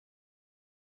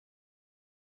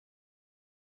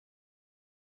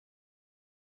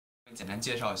简单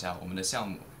介绍一下我们的项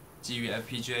目基于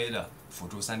FPGA 的辅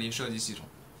助 3D 设计系统。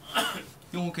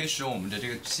用户可以使用我们的这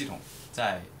个系统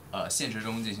在现实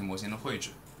中进行模型的绘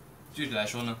制。具体来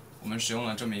说呢，我们使用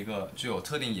了这么一个具有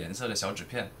特定颜色的小纸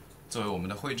片作为我们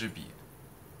的绘制笔。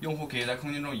用户可以在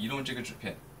空间中移动这个纸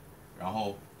片，然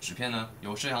后纸片呢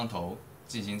由摄像头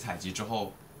进行采集之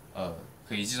后，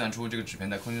可以计算出这个纸片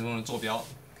在空间中的坐标。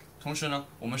同时呢，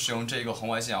我们使用这个红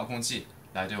外线遥控器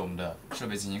来对我们的设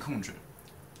备进行控制。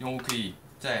用户可以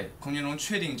在空间中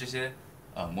确定这些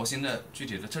模型的具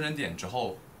体的特征点之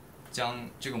后，将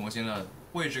这个模型的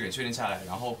位置给确定下来，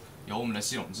然后由我们的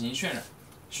系统进行渲染。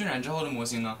渲染之后的模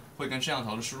型呢，会跟摄像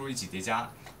头的输入一起叠加，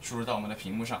输入到我们的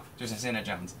屏幕上，就像现在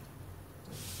这样子。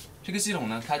这个系统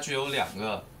呢，它具有2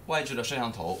个外置的摄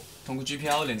像头，通过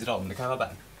GPL 连接到我们的开发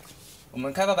板。我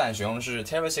们开发板使用的是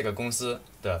TerraSig 公司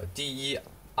的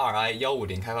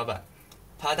D12i150开发板，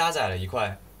它搭载了一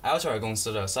块 Altair 公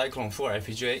司的 Cyclone 4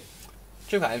 FPGA。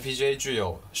这款 FPGA 具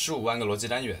有15万个逻辑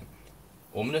单元，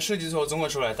我们的设计最后综合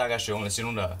出来大概使用了其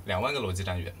中的2万个逻辑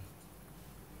单元。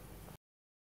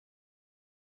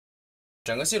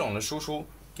整个系统的输出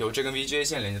由这根 VGA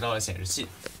线连接到了显示器。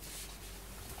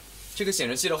这个显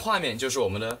示器的画面就是我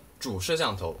们的主摄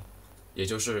像头，也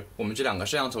就是我们这2个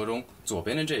摄像头中左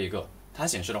边的这一个，它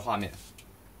显示的画面。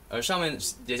而上面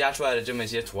叠加出来的这么一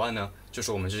些图案呢，就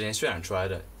是我们之前渲染出来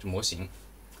的模型。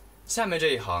下面这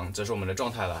一行则是我们的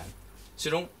状态栏，其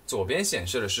中左边显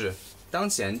示的是当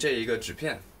前这一个纸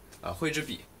片绘制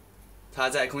笔，它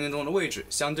在空间中的位置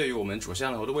相对于我们主摄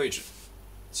像头的位置。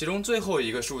其中最后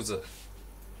一个数字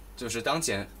就是当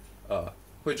前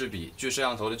绘制笔距摄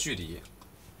像头的距离。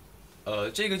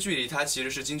这个距离它其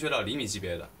实是精确到厘米级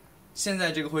别的。现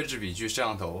在这个绘制笔距摄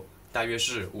像头大约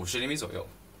是50厘米左右。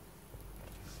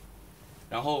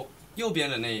然后右边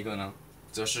的那一个呢，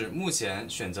则是目前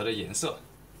选择的颜色。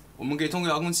我们可以通过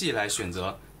遥控器来选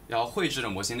择要绘制的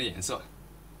模型的颜色，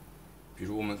比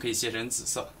如我们可以切成紫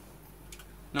色。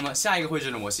那么下一个绘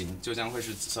制的模型就将会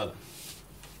是紫色的。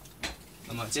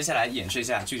那么接下来演示一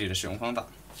下具体的使用方法。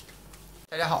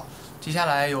大家好，接下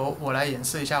来由我来演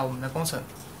示一下我们的工程。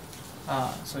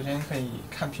首先可以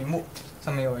看屏幕，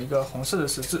上面有一个红色的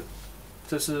十字，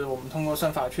这是我们通过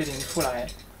算法确定出来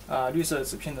绿色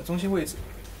纸片的中心位置。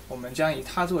我们将以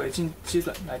它作为基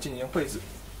准来进行绘制。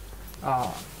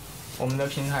我们的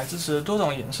平台支持多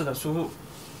种颜色的输入。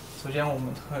首先我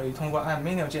们可以通过按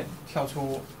Menu 键跳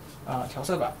出调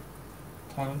色板，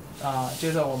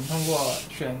接着我们通过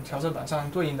选调色板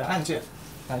上对应的按键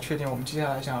来确定我们接下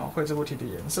来想要绘制物体的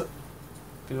颜色。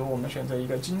比如我们选择一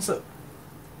个金色。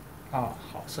好，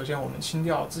首先我们清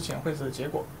掉之前绘制的结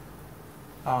果。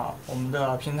我们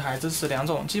的平台支持2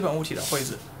种基本物体的绘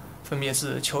制，分别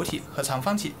是球体和长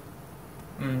方体。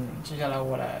接下来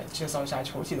我来介绍一下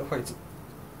球体的绘制。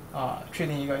确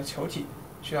定一个球体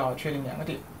需要确定2个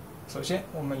点。首先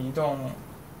我们移动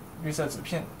绿色纸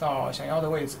片到想要的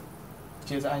位置，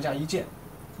接着按下1键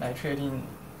来确定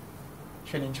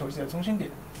球体的中心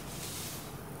点。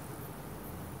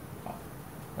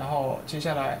然后接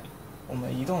下来我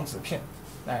们移动纸片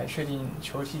来确定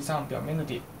球体上表面的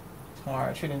点，从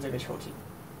而确定这个球体。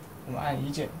我们按1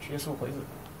键结束绘制。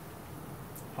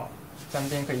好，这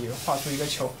边可以画出一个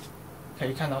球，可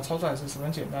以看到操作还是十分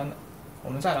简单的。我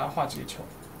们再来画几个球，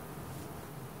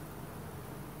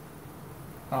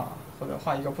或者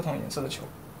画一个不同颜色的球。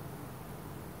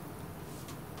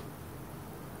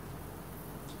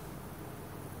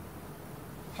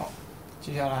好，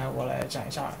接下来我来讲一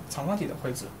下长方体的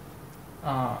绘制。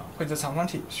绘制长方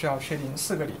体需要确定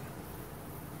4个点。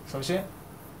首先，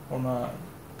我们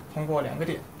通过2个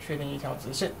点确定一条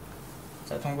直线，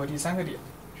再通过第3个点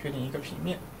确定一个平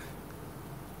面。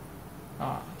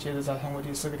接着再通过第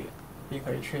4个点，并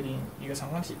可以确定一个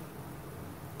长方体。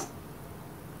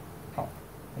好，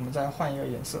我们再换一个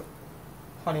颜色，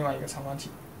画另外一个长方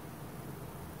体。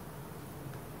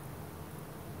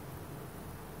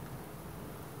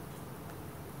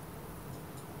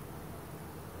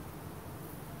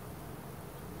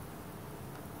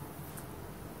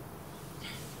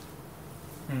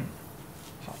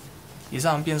好，以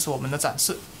上便是我们的展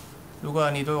示。如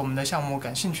果你对我们的项目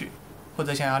感兴趣，或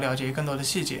者想要了解更多的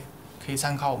细节，可以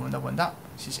参考我们的文档。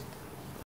谢谢。